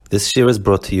This year is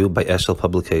brought to you by Eshel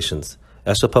Publications.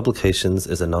 Eshel Publications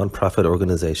is a non-profit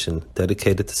organization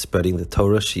dedicated to spreading the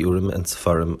Torah, Shiurim, and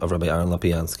Sefarim of Rabbi Aaron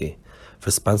Lopiansky. For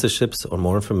sponsorships or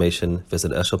more information,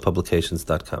 visit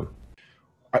eshelpublications.com.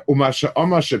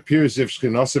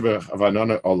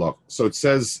 So it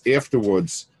says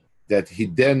afterwards that he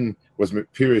then was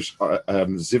Pirish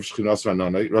Ziv Shchinos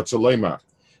Vanana, Ratzolema,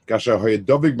 Gasha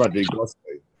Hoyadovig Madrigos,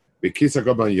 Bekisa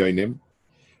Goban Yoinim.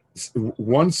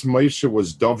 Once Moshe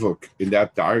was Dovuk in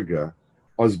that Darga,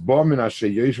 was Bomin Asher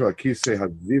Yisroel Kise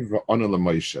Haziv Onel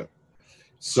Moshe.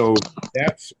 So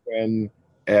that's when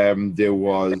there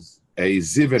was a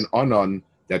Ziv and Onon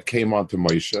that came onto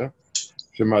Moshe.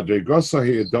 Shemadrigosa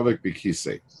here Dovuk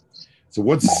Bekise. So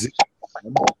what's Ziv?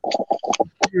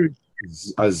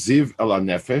 A Ziv El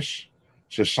Nefesh,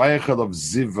 Sheshayach of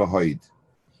Ziv Vahoid.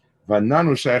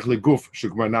 Vananu Shayach Leguf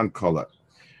Shukmanan Kola.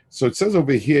 So it says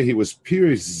over here he was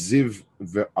Pirish Ziv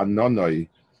Ve'anonoi,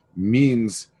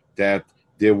 means that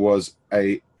there was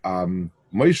a Moshe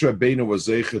Rabbeinu was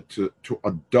zeicher to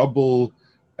a double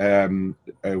endowment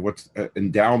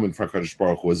for HaKadosh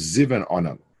Baruch Hu, was Ziv and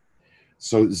Onan.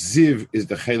 So Ziv is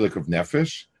the chelik of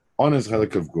Nefesh, Onan is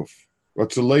chelik of Guf.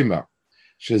 What's the lema?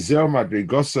 Shezer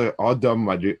madrigosa Adam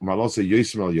malosa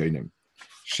Yisroel yoinim.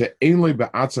 She'enloi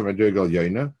be'atzah madrigal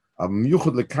yoina,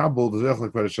 amyuchad lekabel v'zech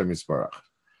lekvar Hashem Yisparach.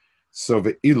 So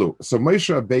Moshe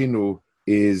Rabbeinu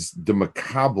is the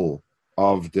makabel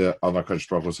of HaKadosh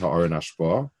Baruch Hu's Ha'or and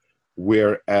Hashpah,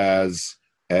 whereas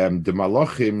the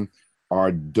Malachim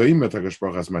are doimet HaKadosh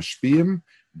Baruch Hu as mashpiyim,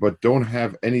 but don't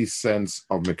have any sense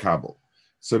of makabel.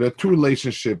 So there are two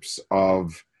relationships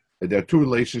of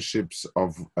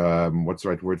what's the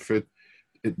right word for it?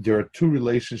 There are two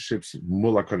relationships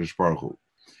mul HaKadosh Baruch Hu.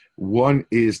 One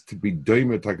is to be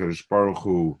doimet HaKadosh Baruch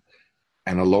Hu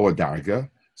and a lower darga.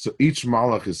 So each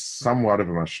malach is somewhat of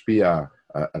a mashpia,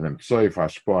 an emtsoy for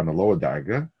hashpah on a lower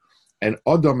darga, and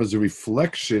Adam is a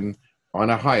reflection on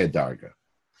a higher darga.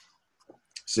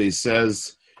 So he said,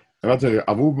 so the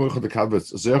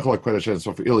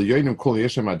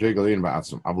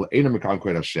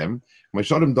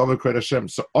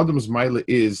Adam's mile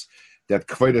is that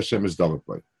Kvod Hashem is David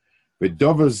boy. But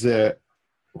David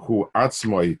who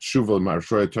atzmoi tshuva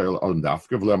marshoy toil Adam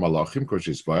dafka v'le malachim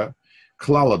koshis ba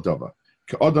klal David.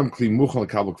 Adam kli muchal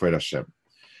kabel Kvod Hashem.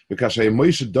 Because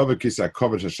Moshe David is a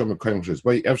covered Hashem koyim koshis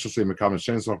ba efshosay mekam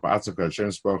Hashem soch ba'atzak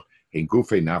Hashem spoch in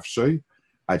gufei nafshoy.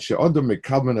 So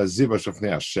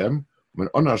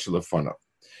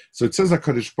it says that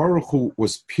Kadosh Baruch Hu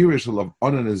was pirish of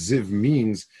Onan and Ziv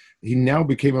means he now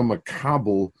became a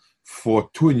makabel for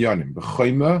two inyanim,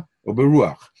 b'chayma or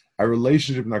beruach. Our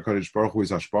relationship in Kadosh Baruch Hu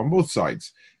is hashpah on both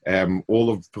sides. All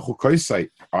of Pechukoisai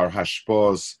are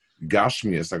hashpahs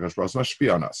gashmias that Kadosh Baruch Hu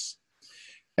mashpia on us.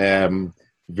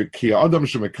 So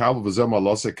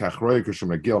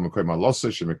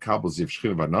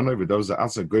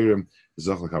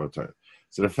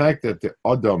the fact that the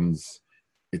Adam's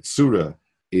Itzura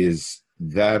is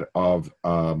that of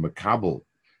Makabel,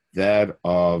 that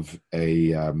of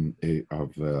he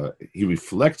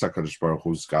reflects HaKadosh Baruch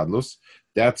Hu's godless.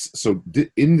 That's so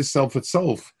in the self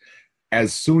itself.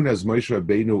 As soon as Moshe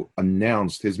Rabbeinu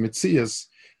announced his Metzias,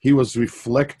 he was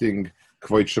reflecting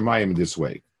Kvod Shemayim in this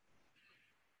way.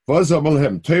 So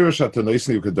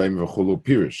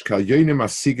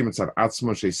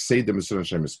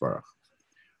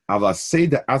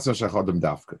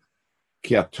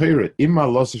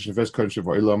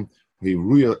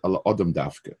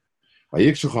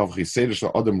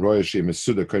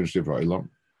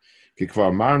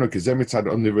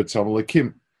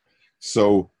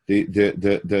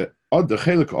the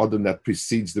chelik Adam that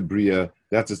precedes the Bria,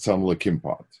 that's a Tzalmul Lakim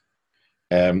part.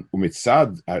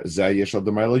 Umitzad zeh yesh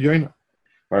Adam elo yoina.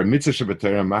 Bar mitzvah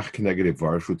shebetayra mach k'neged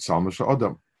ivar shu tzalma shel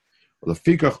Adam.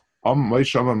 Lefikach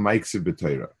Moshe Amma maiksiv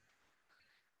betayra.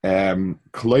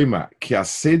 Kloima ki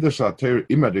aseder shel atayra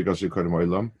imadrigas shekodem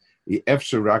olam I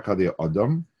efsher rak adi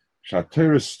Adam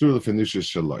shatayra stur lefinishes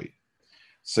shaloi.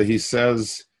 So he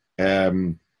says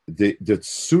the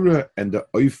tzura and the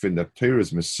oifen that Torah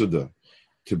is mesuda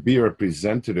to be a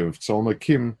representative of Tzalma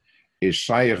Kim is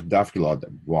shayach dafkil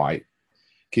Adam. Why?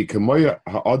 Ki kemoya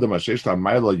ha'adam ashesh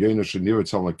la'mayla yoynu shenir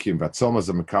Tzalma Kim v'Tzalma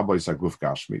ze mekabo is aguf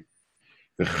gashmi.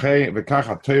 V'kach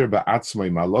ha'Torah ba'atzmai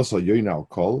ma'los ha'yoynu al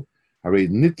kol harei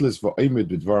nitlis v'oimed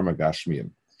b'dvar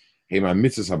magashmiyim hema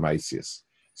mitzvahs ha'maisias.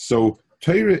 So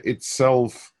Torah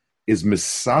itself is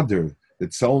mesader the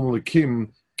Tzalma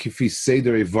Kim kifi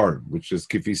seder evar, which is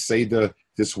kifi seder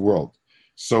this world.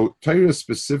 So Torah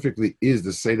specifically is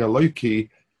the Seder Loiki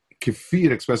Kifi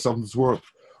it expresses itself in this world.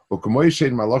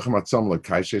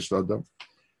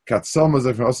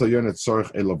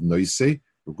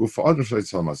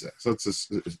 So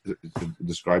let's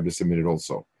describe this a minute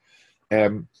also.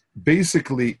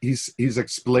 Basically, he's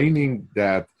explaining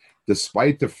that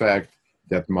despite the fact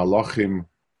that malachim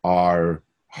are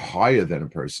higher than a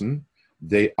person,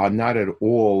 they are not at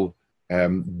all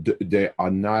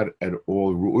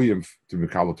ru'uyim to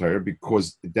Mekabel Torah,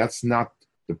 because that's not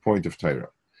the point of Torah.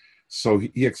 So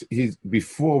he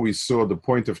before we saw the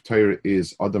point of Torah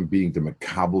is Adam being the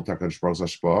Mekabel Takadosh Baruch Hu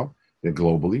Hashpa'ah,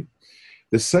 globally.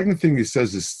 The second thing he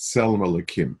says is Tselem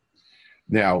Elokim.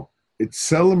 Now, it's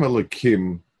Tselem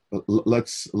Elokim.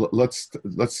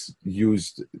 Let's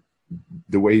use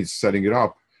the way he's setting it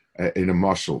up in a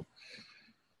mashal.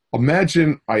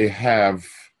 Imagine I have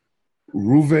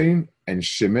Ruvain and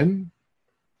Shimon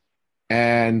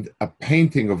and a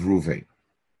painting of Ruvain.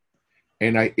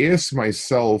 And I ask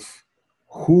myself,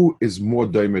 who is more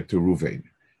doimet to Ruvain,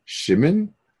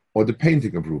 Shimon or the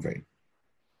painting of Ruvain?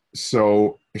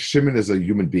 So Shimon is a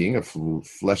human being, a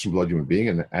flesh and blood human being,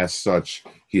 and as such,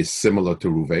 he is similar to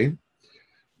Ruvain.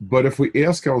 But if we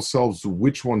ask ourselves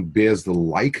which one bears the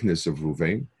likeness of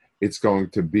Ruvain, it's going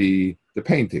to be the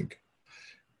painting.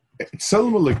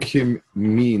 Tselem Elokim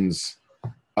means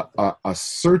a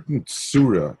certain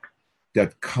surah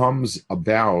that comes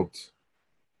about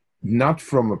not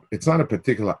from, it's not a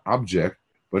particular object,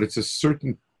 but it's a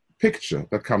certain picture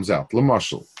that comes out.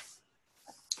 L'mashal.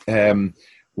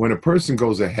 When a person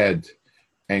goes ahead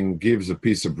and gives a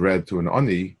piece of bread to an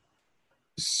ani,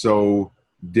 so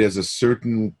there's a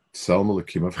certain Tselem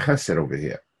Elokim of chesed over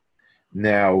here.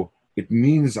 Now, it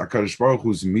means HaKadosh Baruch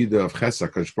Hu's midah of chesed,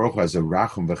 HaKadosh Baruch Hu as a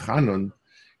rachum v'chanun,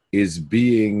 is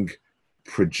being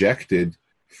projected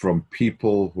from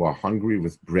people who are hungry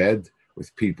with bread,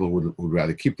 with people who would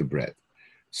rather keep the bread.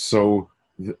 So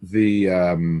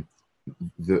the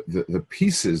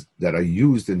pieces that are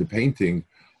used in the painting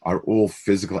are all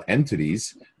physical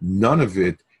entities. None of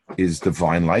it is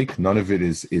divine-like. None of it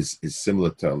is similar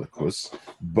to Elikus.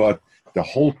 But the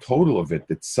whole total of it,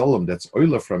 the tselem that's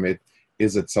oila from it,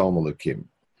 is a Tselem Elokim.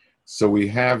 So we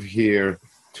have here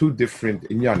two different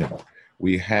inyanim.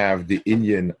 We have the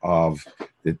inyan of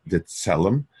the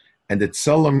tselem, and the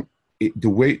tselem, the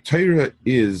way Torah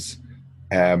is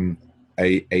a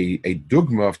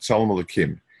dogma of Tselem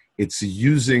Elokim. It's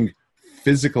using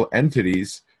physical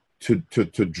entities to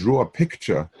draw a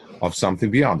picture of something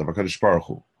beyond, of HaKadosh Baruch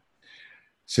Hu.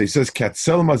 So he says, because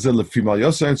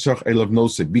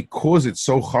it's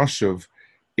so chashuv,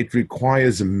 it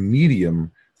requires a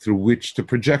medium through which to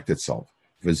project itself.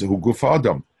 That's the guf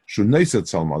adam.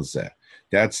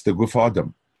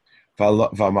 The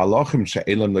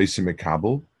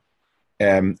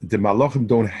malachim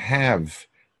don't have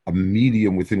a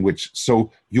medium within which,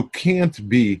 so you can't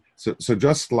be, so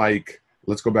just like,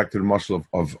 let's go back to the mashal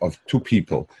of two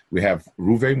people. We have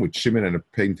Ruvain with Shimon and a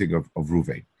painting of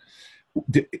Ruvain.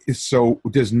 So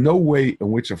there's no way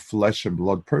in which a flesh and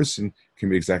blood person can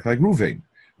be exactly like Ruvain.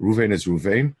 Ruvain is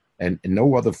Ruvain, and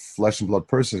no other flesh and blood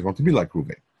person is going to be like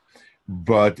Ruvain.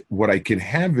 But what I can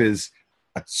have is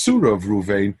a tzura of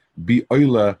Ruvain be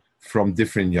oila from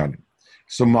different yanim.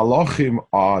 So malachim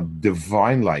are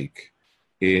divine-like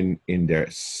in their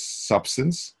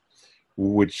substance,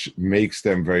 which makes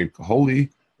them very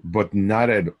holy, but not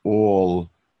at all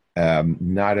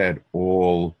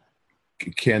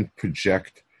can't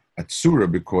project a tzura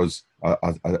because a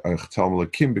Tselem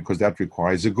Elokim, because that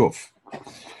requires a guf.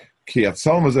 Because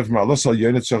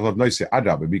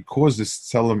this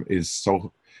tselem is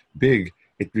so big,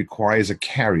 it requires a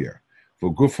carrier.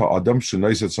 For gufa adam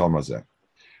shenoise tselem hazeh.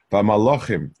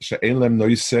 V'malachim she'en lem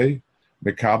noise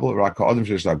mekabel rak adam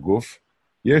sheyesh la guf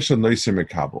yesh noise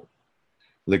mekabel.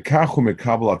 Lekachu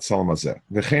mekabel atzelem hazeh.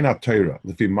 V'chein haTorah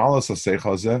lefi malas haseichel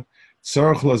hazeh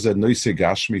tzarich lazeh noise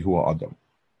gashmi hu adam.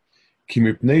 Ki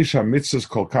mipnei shamitzvos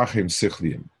kol kach hem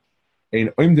sichliim ein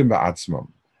oimdim ba'atzmam.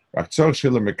 Rak tzarich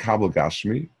shele mekabel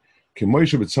gashmi ki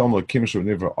moishe b'tzelem Elokim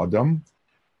shevnivra adam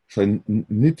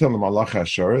shenitan l'malach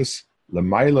hasharis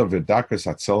l'mayla v'dakas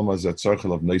hatzelem hazeh tzarich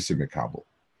lav noise mekabel.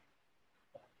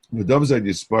 V'dav zed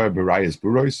yispar b'rayas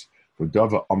burois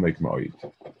v'dav amek ma'oid.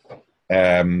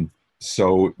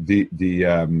 So the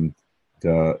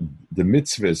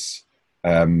mitzvahs,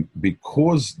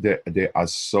 because they are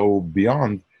so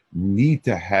beyond, need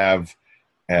to have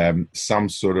some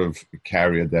sort of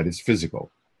carrier that is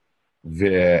physical.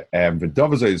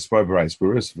 V'dav zed yispar b'rayas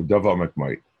burois v'dav amek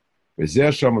ma'oid.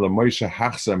 V'zeh sham l'moishe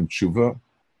hachsam tshuva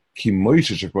ki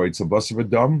moishe shekvar yitzabas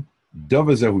v'dam dav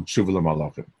zehu tshuva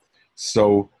l'malachim.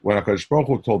 So when HaKadosh Baruch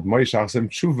Hu told Moshe Achzem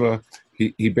Tshuva,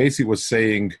 he basically was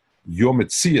saying your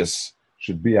Metzias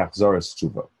should be Achzaras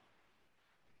Tshuva.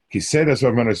 He said as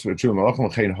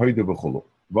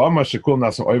V'amar shekol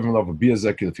nasa oivim lav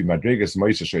v'biyazek ilfi madregas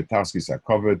Moshe she'taskis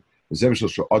hakovid v'zev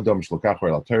shel adam shlokach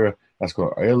al Torah that's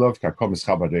called Eilov kakom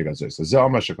mischab madregas zeh. So zeh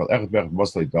amar shekol echad bech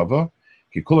moslei dava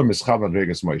ki kulam mischab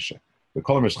madregas Moshe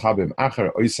v'kolam mischabim acher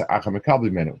oisa acher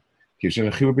mekabli menu ki shen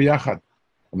chivu biyachad.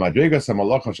 Madregas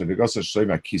hamalacha she'negas shloim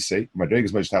hakisei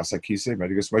madregas Moshe tachas hakisei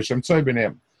madregas Moshe emtzoi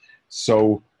b'neim.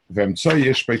 So v'emtzoi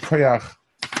yesh beikoyach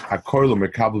hakoil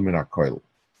u'mekabli min hakoil.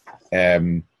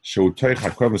 שהוא תויך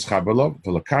הכל מסחבר לו,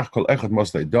 ולקח כל אחד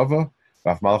מוסלי דובה,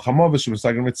 ואף מלך המובס שהוא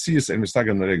מסתגל מציאס, אין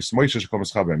מסתגל נרגס מוישה שכל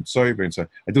מסחבר באמצוי, I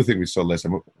do think we saw less,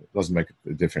 it doesn't make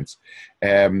a difference.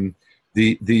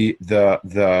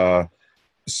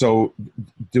 So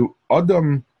the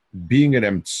Adam being an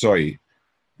emtsoi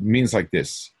means like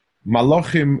this.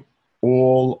 Malachim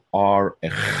all are a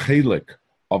chelik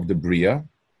of the Bria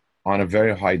on a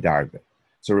very high darga.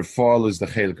 So Rafal is the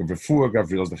chelik of Refuah,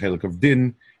 Gavriel is the chelik of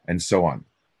Din, and so on.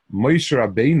 Moshe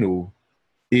Rabbeinu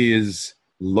is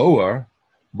lower,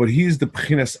 but he's the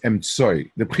Pchinas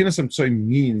Emtsoi. The Pchinas Emtsoi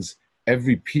means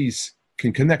every piece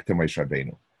can connect to Moshe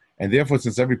Rabbeinu. And therefore,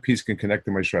 since every piece can connect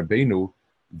to Moshe Rabbeinu,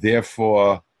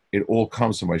 therefore, it all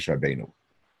comes from Moshe Rabbeinu.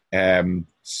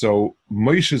 So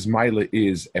Moshe's Maila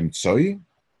is Emtsoi,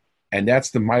 and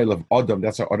that's the Maila of Adam.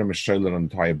 That's how Adam is Shoyled on the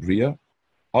entire Bria.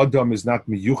 Adam is not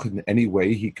miyuchid in any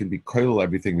way. He can be koil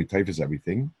everything, he typhus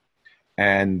everything.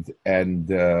 And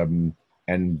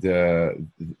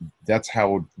that's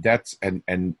how that's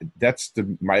the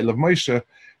Ma'il of Moshe.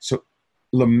 So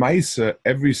Lamaisa,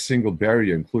 every single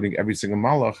barrier, including every single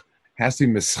malach, has to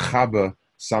be mischaba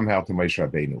somehow to Moshe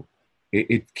Rabbeinu.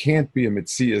 It can't be a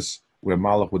mitzias where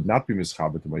malach would not be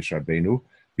mischaba to Moshe Rabbeinu,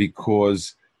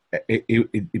 because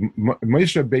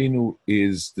Moshe Rabbeinu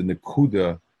is the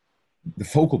nekuda, the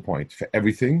focal point for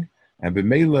everything, and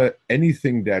b'meila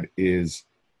anything that is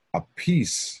a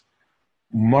piece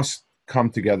must come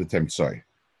together to Emtsoi.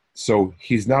 So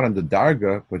he's not on the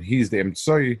darga, but he's the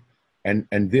Emtsoi, and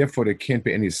therefore there can't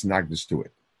be any snagdus to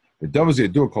it. The Davaz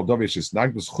Yedur called Davish is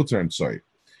snagdus chutzer Emtsoi.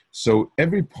 So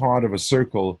every part of a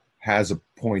circle has a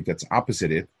point that's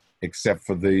opposite it, except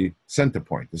for the center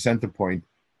point. The center point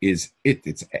is it.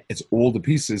 It's all the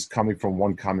pieces coming from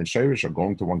one common shirish or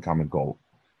going to one common goal.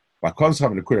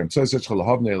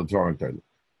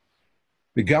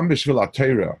 וגם בשביל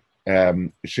התורה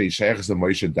שיישייך זה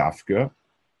מוישה דווקא,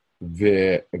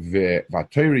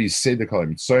 והתורה היא סדק על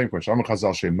המצויים, כמו שאמר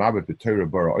חז"ל שמוות בתורה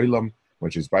בור העולם,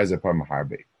 כמו שהסבר זה פעם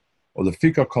הרבה.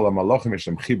 ולפיקה כל המלאכים יש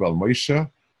להם חיבה על מוישה,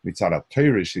 מצד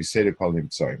התורה שהיא סדק על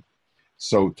המצויים.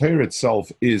 So Torah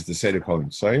itself is the Seder Kol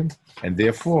Mitzrayim, and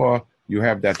therefore you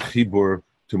have that chibur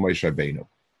to Moshe Rabbeinu.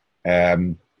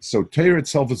 So Torah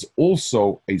itself is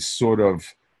also a sort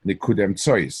of nikudem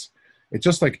tzois. It's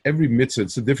just like every mitzvah.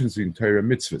 It's the difference between Torah and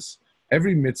mitzvahs.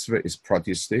 Every mitzvah is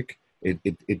pratistic.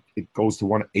 It goes to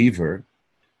one aver.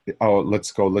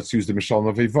 Let's use the Mishal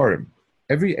of Evarim.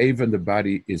 Every aver in the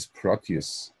body is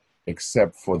pratius,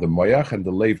 except for the moyach and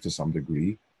the leiv to some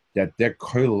degree, that they're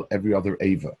koil every other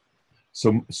aver.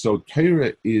 So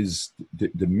Torah is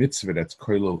the mitzvah that's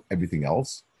koil everything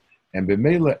else, and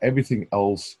b'meila everything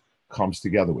else comes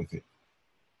together with it.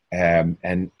 And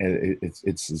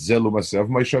it's zelu masev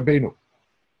Moshe Rabbeinu.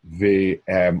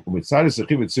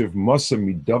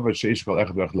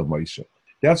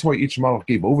 That's why each malach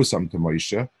gave over something to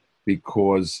Moshe,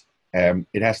 because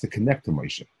it has to connect to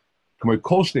Moshe.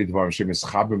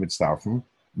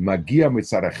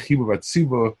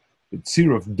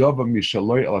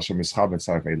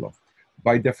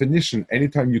 By definition,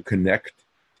 anytime you connect,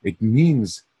 it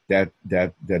means that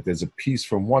there's a piece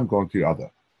from one going to the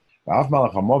other. This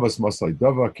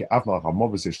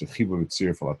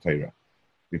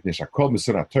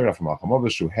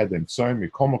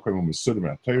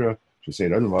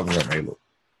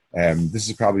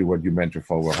is probably what you meant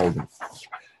before we're holding.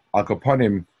 Al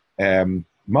Kapanim, Malach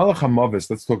HaMavis,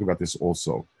 let's talk about this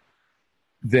also.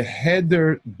 The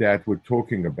header that we're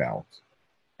talking about,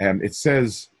 it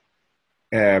says,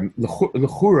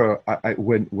 L'chura,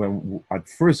 when at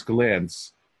first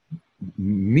glance,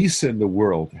 Misa in the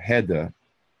world, header,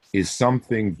 is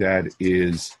something that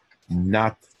is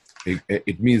not,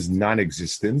 it means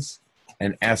non-existence,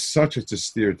 and as such it's a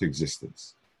steer to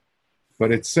existence.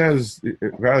 But it says,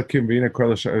 Chazal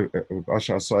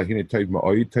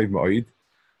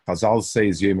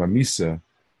says Yema Misa,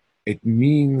 it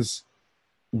means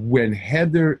when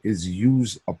header is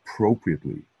used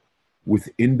appropriately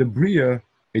within the Bria,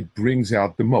 it brings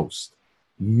out the most.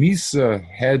 Misa,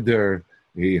 header,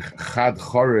 Chad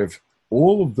Chorev,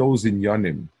 all of those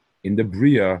inyanim in the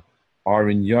Bria are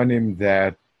inyanim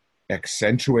that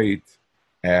accentuate.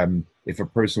 If a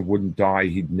person wouldn't die,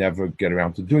 he'd never get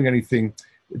around to doing anything.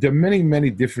 there are many, many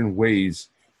different ways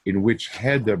in which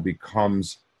Heder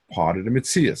becomes part of the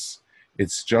Metzias.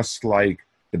 It's just like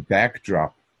the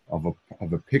backdrop of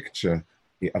a picture,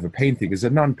 of a painting, is a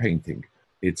non-painting.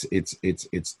 It's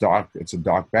dark. It's a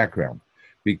dark background,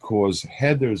 because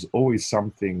Heder is always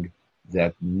something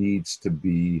that needs to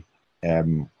be.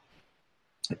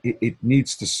 It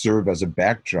needs to serve as a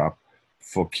backdrop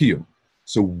for Kiyum.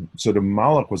 So the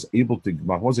Malach was able to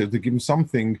give him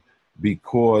something,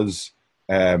 because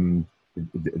the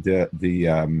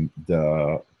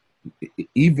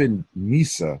even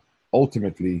Nisa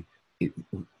ultimately,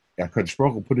 HaKadosh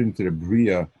Baruch Hu put it into the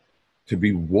Bria to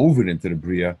be woven into the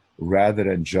Bria, rather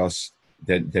than just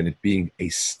than it being a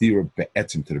steer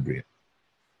be'etzim to the Bria.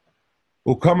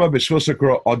 Ukama b'shvil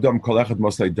shekro Adam kol echad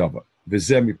moslei dava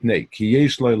v'zeh mipnei ki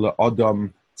yesh lo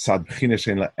le'adam tzad b'china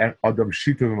shein le'adam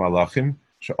shitu v'malachim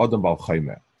she'adam bal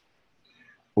chayme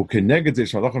ukeneged zeh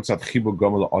she'malachim tzad chibu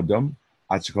gam le'adam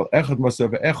ad shekol echad moslei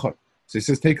ve'echad. So he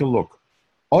says, take a look.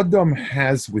 Adam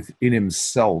has within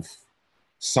himself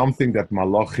something that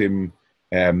malachim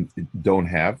don't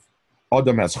have.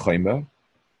 Adam has chayme.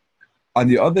 On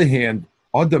the other hand,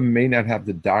 Adam may not have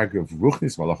the dark of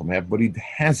ruchnis malachim have, but he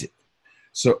has it.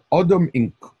 So Adam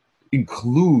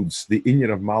includes the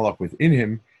inyan of Malach within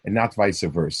him, and not vice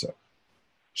versa.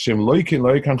 Shem loikin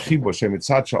loikan chibo shem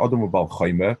etzad she'adam ubal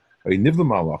chayme oy nivla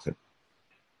malachim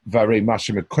v'arei ma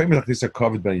shem ekoyim l'chisa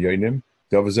kovid ben yonim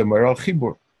dovah moyer al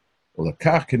chibur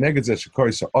ulakach keneged zeh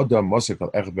shekori she'adam mosek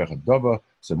al echad v'echad dova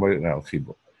ze moyer al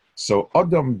chibur. So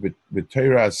Adam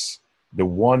b'teiras, the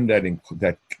one that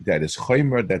is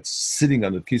chaymer, that's sitting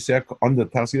on the kiseh under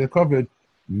tasi kovid,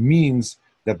 means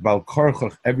that Bal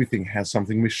Korchach, everything has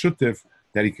something mishutiv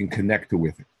that he can connect to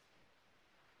with it.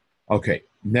 Okay,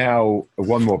 now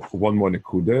one more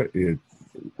nekuda.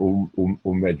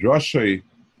 Umedrashay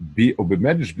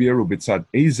ubemedrash biru bitzad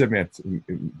ezemet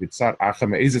bitzad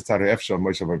achem ezetzad efshal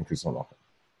Moshe Rabbeinu Chisnalach.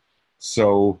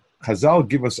 So Chazal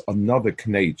give us another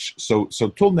knech. So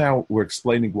till now we're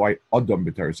explaining why Adam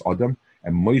b'teres Adam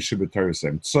and Moshe b'teres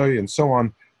Emtzoy and so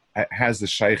on has the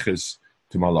shayches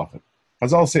to Malachim.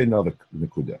 As I'll say another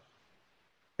nekuda.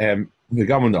 Amru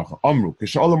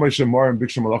kishalom Moshe Morim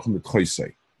b'kshem malachim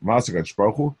b'tchoisei. Ma'aseh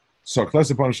Baruch Hu. So Klas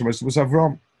upon Shemoshe was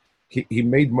Avram. He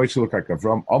made Moshe look like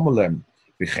Avram. Amalem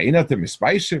v'cheinatem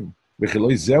mispaishim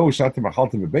v'chiloi zeu shatem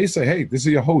achaltem b'beisei. Hey, this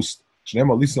is your host.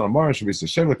 Shnema lisna amarim shebisei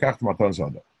shev lekachtem matan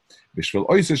zada. B'shvil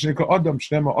oisei shnika Adam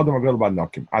shnema Adam avel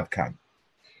ba'nakim. Ad kan.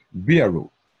 Biaru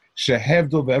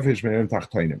shehevdol v'efesh b'neim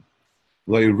tachtoinim.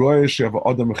 Lo yiroy shev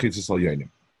Adam mechitzis al yonim.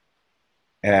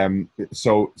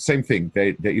 So same thing.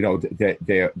 They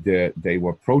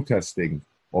were protesting,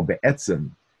 or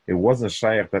be'etzim. It wasn't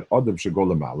shaykh that Adam should go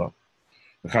lemala.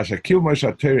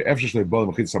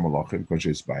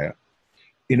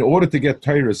 In order to get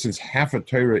Torah, since half of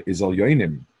Torah is al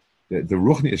yonim, the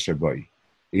ruchni is shabai.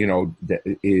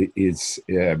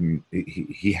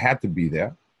 He had to be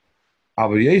there.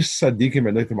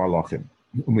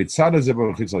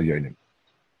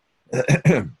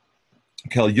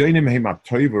 Kel yonim heimat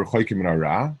toiver choykim in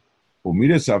ara,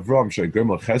 umidas Avram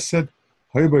she'gomel chesed,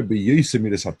 hoiber b'yisa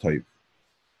midas hatoiv.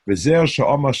 V'zer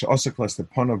she'oma she'osak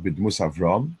l'steponav b'dmus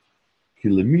Avram, ki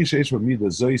lemi she'esh b'mida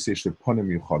zoi se'esh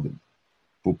leponim yuchodim,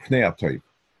 v'upnei hatoiv.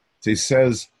 So he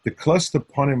says, the cluster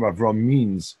ponim Avram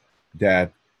means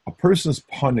that a person's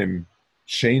ponim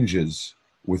changes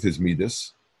with his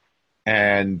midas,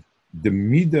 and the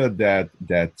midah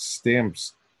that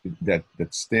stamps a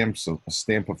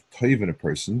stamp of toiv in a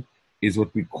person is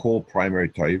what we call primary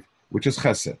toiv, which is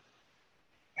chesed.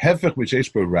 Hefech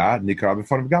mishesh b'ra nikra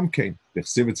b'fanav gamkein. The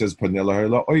Chesivit says panela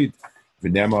ha'la oid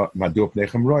v'nema madu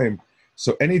pnechem roim.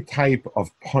 So any type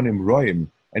of panim roim,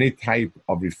 any type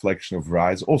of reflection of ra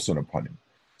is also an panim.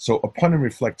 So a panim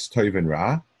reflects toiv and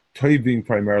ra, toiv being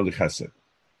primarily chesed.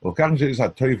 L'kach she'is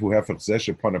ha'toiv hu hefech zeh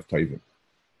she'panav toivim.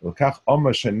 L'kach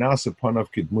oma she'nasa panav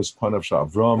kidmus panav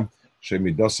she'avram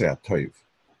shemidosei hatoiv.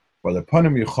 Well, upon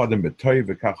him yichodim betoiv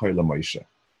v'kachoy l'moisha.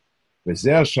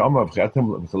 V'zeh shama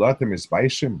v'chalatem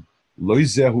isbaishim loy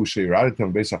zehu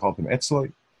she'iradetem beis achaltem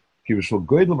etzloi ki v'shul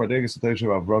goydel madreges hatoiv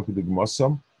she'avram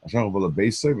k'dugmosam ashach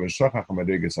v'lebeisoi v'shachach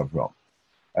madreges Avram.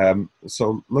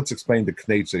 So let's explain the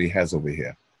knech that he has over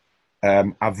here.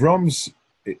 Avram's,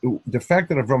 the fact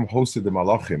that Avram hosted the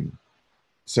Malachim,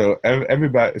 so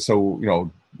everybody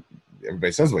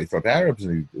says, well, he thought the Arabs,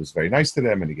 and he was very nice to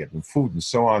them, and he gave them food and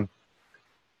so on.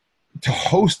 To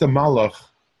host a Malach,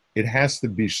 it has to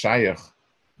be shaykh,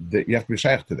 that you have to be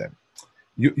shaykh to them.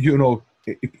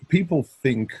 People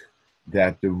think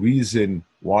that the reason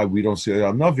why we don't see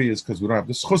Eliyahu Navi is because we don't have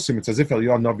the schusim. It's as if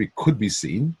Eliyahu Navi could be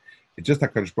seen. It's just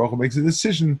that HaKadosh Baruch Hu makes a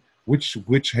decision which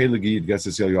Heilige Yid gets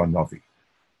to say you're a Navi.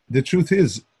 The truth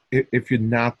is, if you're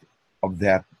not of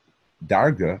that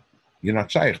darga, you're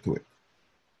not shaykh to it.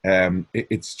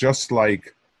 It's just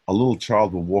like a little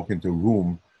child will walk into a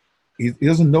room. He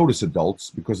doesn't notice adults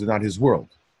because they're not his world.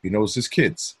 He knows his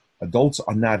kids. Adults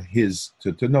are not his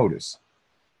to notice.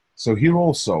 So here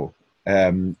also,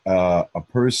 a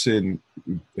person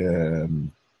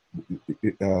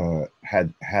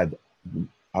had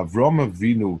Avram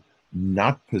Avinu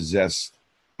not possessed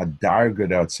a darga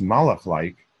that's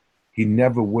malach-like, he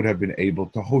never would have been able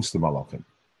to host the malachim.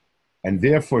 And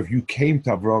therefore, if you came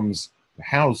to Avram's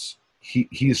house, he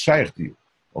is shaykh to you.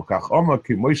 He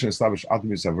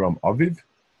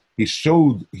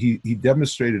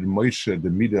demonstrated Moshe the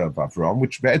midah of Avram,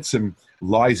 which be'etzim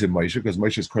lies in Moshe, because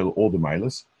Moshe is called all the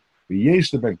milas.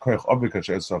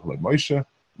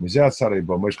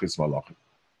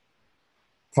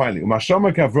 Finally,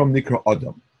 Avram nikra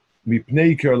Adam.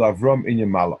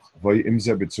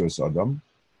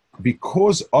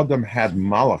 Because Adam had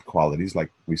malach qualities,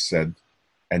 like we said,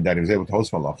 and that he was able to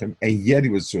host malachim, and yet he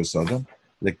was Tzuras Adam,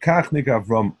 lekach nikra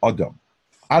Avram Adam.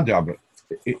 Adab,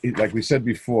 like we said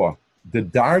before, the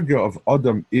darga of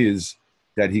Adam is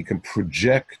that he can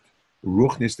project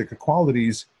ruchnistic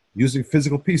qualities using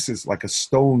physical pieces, like a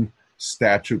stone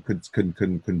statue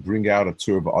can bring out a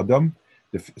tzur of Adam.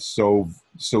 So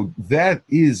that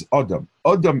is Adam.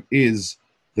 Adam is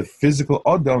the physical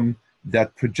Adam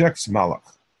that projects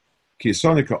malach.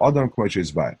 Kisonika Adam k'moish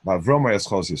yizbay. V'Avram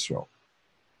yaschos Yisroel.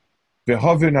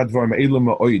 V'havin advarim eilu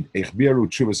ma'oid echbiru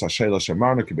tshuvas hashela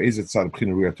shemarnu ki be'ezet tzad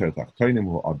b'china ruya Torah tachtonim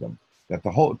hu Adam. That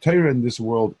the whole Torah in this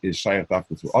world is shayach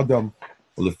dafka to Adam.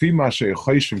 U'lefi ma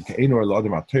she'yochayshim ke'enu el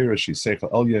Adam ha'Torah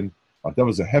she'seichel elyon. Adav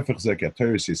is a hefech zek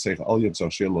ha'Torah she'seichel elyon tzor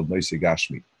she'lo noisei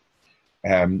gashmi.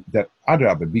 That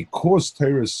Adrabah, because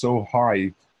Torah is so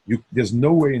high, there's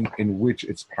no way in which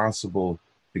it's possible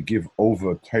to give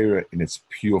over Torah in its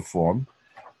pure form,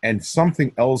 and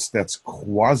something else that's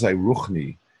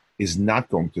quasi-ruchni is not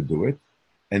going to do it,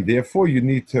 and therefore you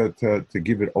need to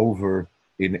give it over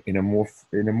in a more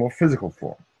physical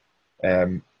form.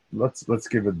 Let's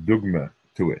give a dogma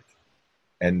to it,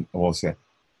 and also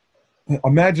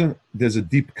imagine there's a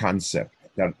deep concept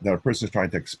that a person is trying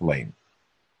to explain.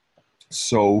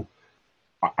 So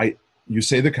you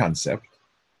say the concept,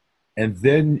 and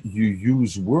then you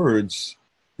use words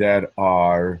that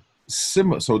are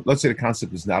similar. So let's say the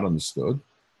concept is not understood.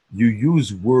 You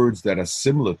use words that are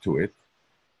similar to it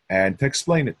and to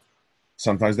explain it.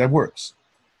 Sometimes that works.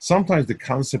 Sometimes the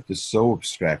concept is so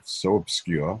abstract, so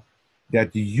obscure,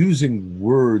 that using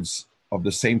words of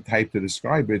the same type to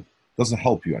describe it doesn't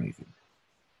help you anything.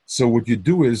 So what you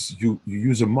do is you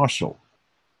use a mashal,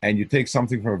 and you take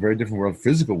something from a very different world,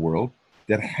 physical world,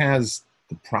 that has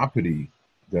the property,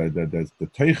 the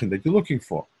teichen that you're looking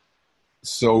for.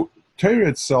 So Torah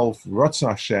itself, Ratzon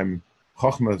Hashem,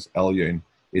 Chochmas Elyon,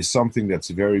 is something that's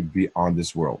very beyond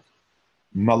this world.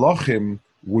 Malachim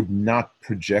would not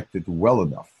project it well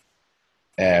enough.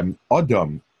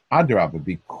 Adam, Adrabah,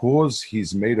 because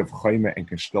he's made of chayme and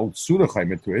can stel tzura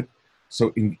chayme to it,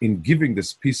 so in giving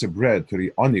this piece of bread to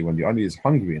the ani, when the ani is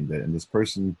hungry and this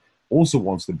person also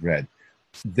wants the bread,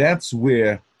 that's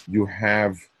where you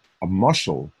have a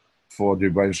mashal for the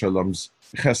Rebbeinu Shalom's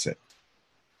chesed.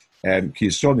 And ki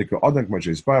Yisroel nikra Adam k'mo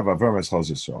she'yisbar v'Avram eschos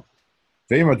Yisroel.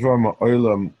 Ve'im advarim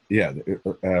ha'olam,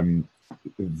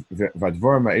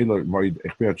 v'advarim ha'elo moed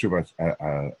echbir tshuva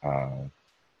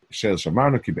shel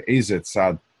shamarnu ki be'ezet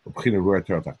tzad u'b'china ruya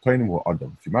Torah tachtonim hu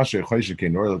Adam. F'ma she'choyshe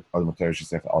kein oil Adam ha'Torah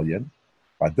she'sech alien.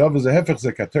 V'adav is a hefech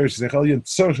zek ha'Torah she'sech alien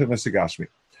tzor she'nesig gashmi.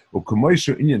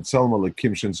 וכמוישו עניין צלם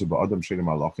הלקים שנשו באדם של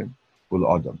המלאכים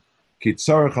ולאדם. כי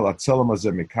צורך על הצלם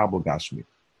הזה מקבל גשמי.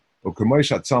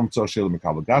 וכמויש הצלם צורך של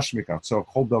מקבל גשמי, כך צורך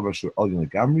כל דבר שהוא עליון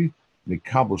לגמרי,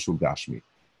 מקבל שהוא גשמי.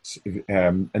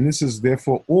 And this is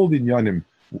therefore all the inyanim.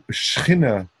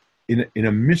 Shechina in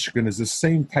a Mishkan is the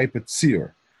same type of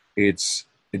tzir. It's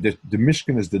the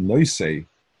Mishkan is the noisei,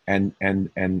 and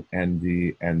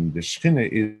the Shechina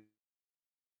is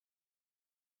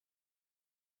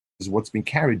what's being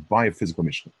carried by a physical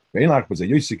mission. So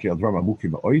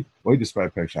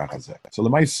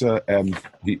Lemaisa,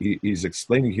 he's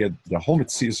explaining here the whole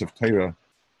Metzius of Torah,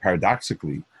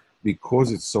 paradoxically,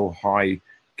 because it's so high,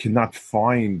 cannot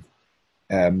find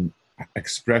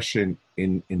expression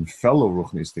in fellow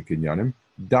Ruchnistic Inyanim.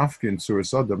 Dafka in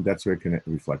Tzuras Adam, that's where it can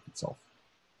reflect itself.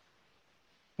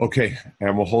 Okay,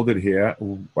 and we'll hold it here.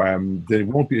 There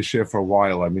won't be a share for a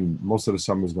while. I mean, most of the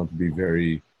summer is going to be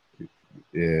very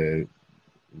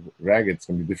ragged. It's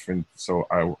going to be different. So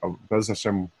Bez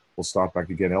Hashem will start back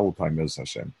again all the time, Bez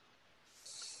Hashem.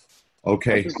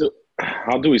 Okay.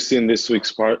 How do we see in this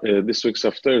week's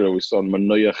Haftarah? We saw in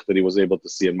Manoach that he was able to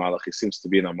see a Malach. He seems to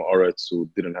be in a Ma'aretz who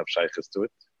didn't have shaykhs to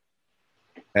it.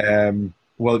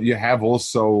 Well, you have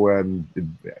also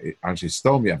Anshe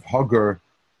Stom, you have Hagar,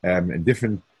 and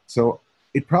different. So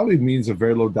it probably means a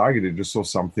very low target. They just saw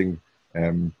something.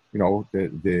 Hagar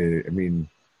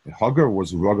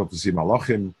was rugged to see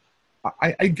Malachim.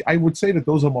 I would say that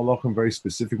those are Malachim, very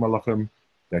specific Malachim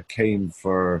that came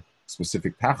for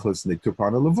specific tachlis, and they took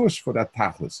on a levush for that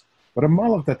tachlis. But a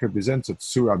malach that represents a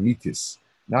tzura mitis,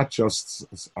 not just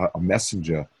a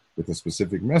messenger with a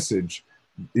specific message,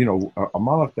 a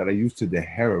malach that I used to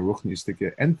deher a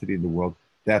ruchnistic entity in the world,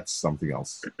 that's something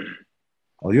else.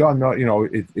 Those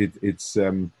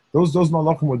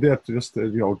malachim were there to just to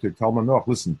tell Manoach,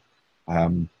 listen.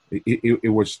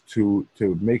 It was to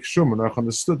make sure Manoach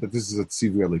understood that this is a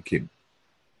tzivu elikim.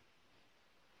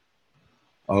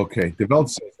 Okay, the Welt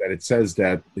says that it says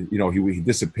that he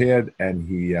disappeared and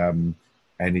he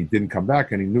didn't come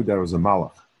back and he knew that it was a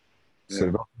malach. Yeah.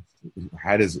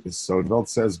 So the Welt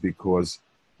says because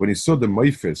when he saw the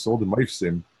meifis, all the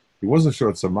meifsim, he wasn't sure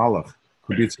it's a malach.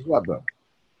 Could be it's a rebbe,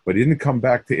 but he didn't come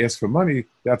back to ask for money.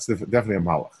 That's definitely a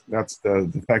malach. That's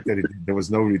the fact that there was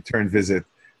no return visit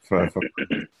for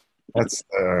that's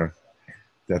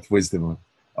that wisdom.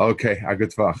 Okay, a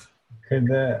good tvach. Could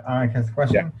I ask a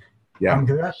question? Yeah.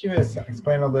 Could you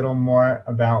explain a little more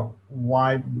about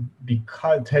why,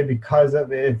 because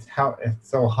of it's how it's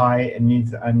so high, it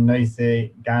needs a nice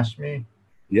gashmi?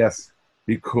 Yes,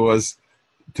 because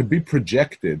to be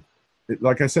projected,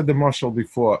 like I said the marshal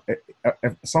before,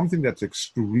 something that's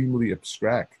extremely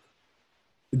abstract.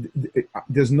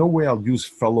 There's no way I'll use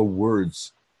fellow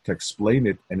words to explain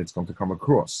it, and it's going to come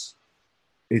across.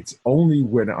 It's only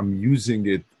when I'm using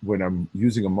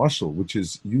a marshal, which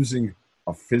is using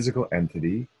a physical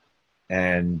entity,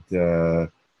 and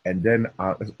then,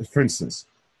 for instance,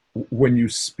 when you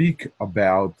speak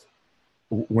about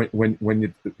when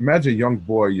you imagine a young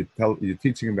boy, you're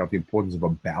teaching him about the importance of a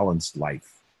balanced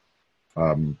life.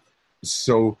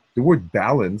 So the word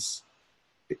balance,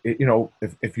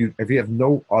 if you have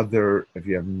no other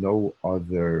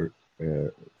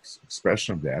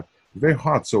expression of that, it's very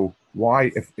hard. So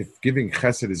why, if giving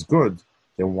chesed is good,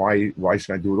 then why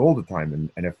should I do it all the time?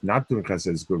 And if not doing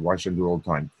chesed is good, why should I do it all the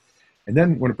time? And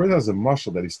then when a person has a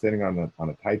muscle that he's standing on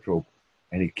a tightrope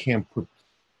and he can't put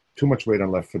too much weight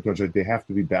on left foot, they have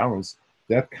to be balanced.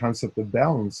 That concept of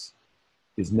balance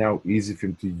is now easy for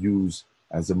him to use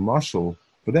as a muscle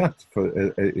for that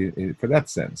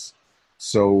sense.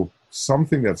 So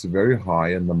something that's very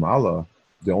high in the mala,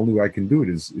 the only way I can do it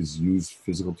is use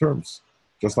physical terms,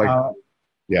 just like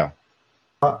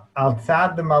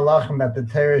outside the malachim that the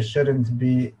Torah shouldn't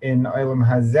be in Olam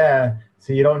Hazeh,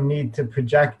 so you don't need to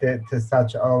project it to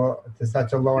such a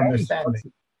low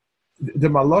understanding. The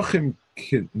malachim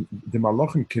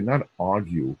cannot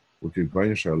argue with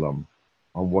Rebbeinu Shalom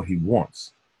on what he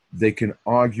wants. They can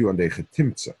argue on the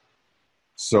chetimtza.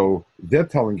 So they're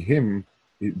telling him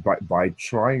by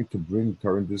trying to bring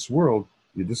Torah in this world,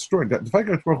 you're destroying that. The fact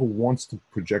that Baruch Hu wants to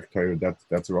project Torah,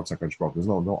 that's a Ratzak HaShbach. There's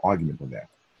no argument on that.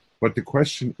 But the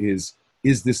question is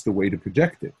this the way to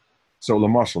project it? So,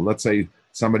 Lamashal, let's say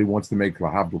somebody wants to make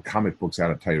Lahavdul comic books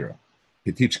out of Torah.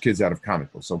 To teach kids out of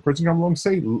comic books. So a person comes along and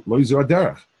say, Lo Yizor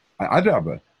Derech.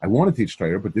 I want to teach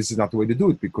Torah, but this is not the way to do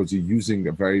it because you're using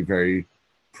a very, very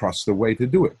proster way to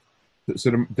do it. So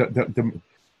the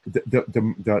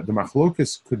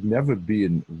machlokas could never be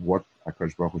in what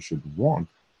HaKadosh Baruch Hu should want.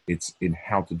 It's in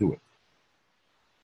how to do it.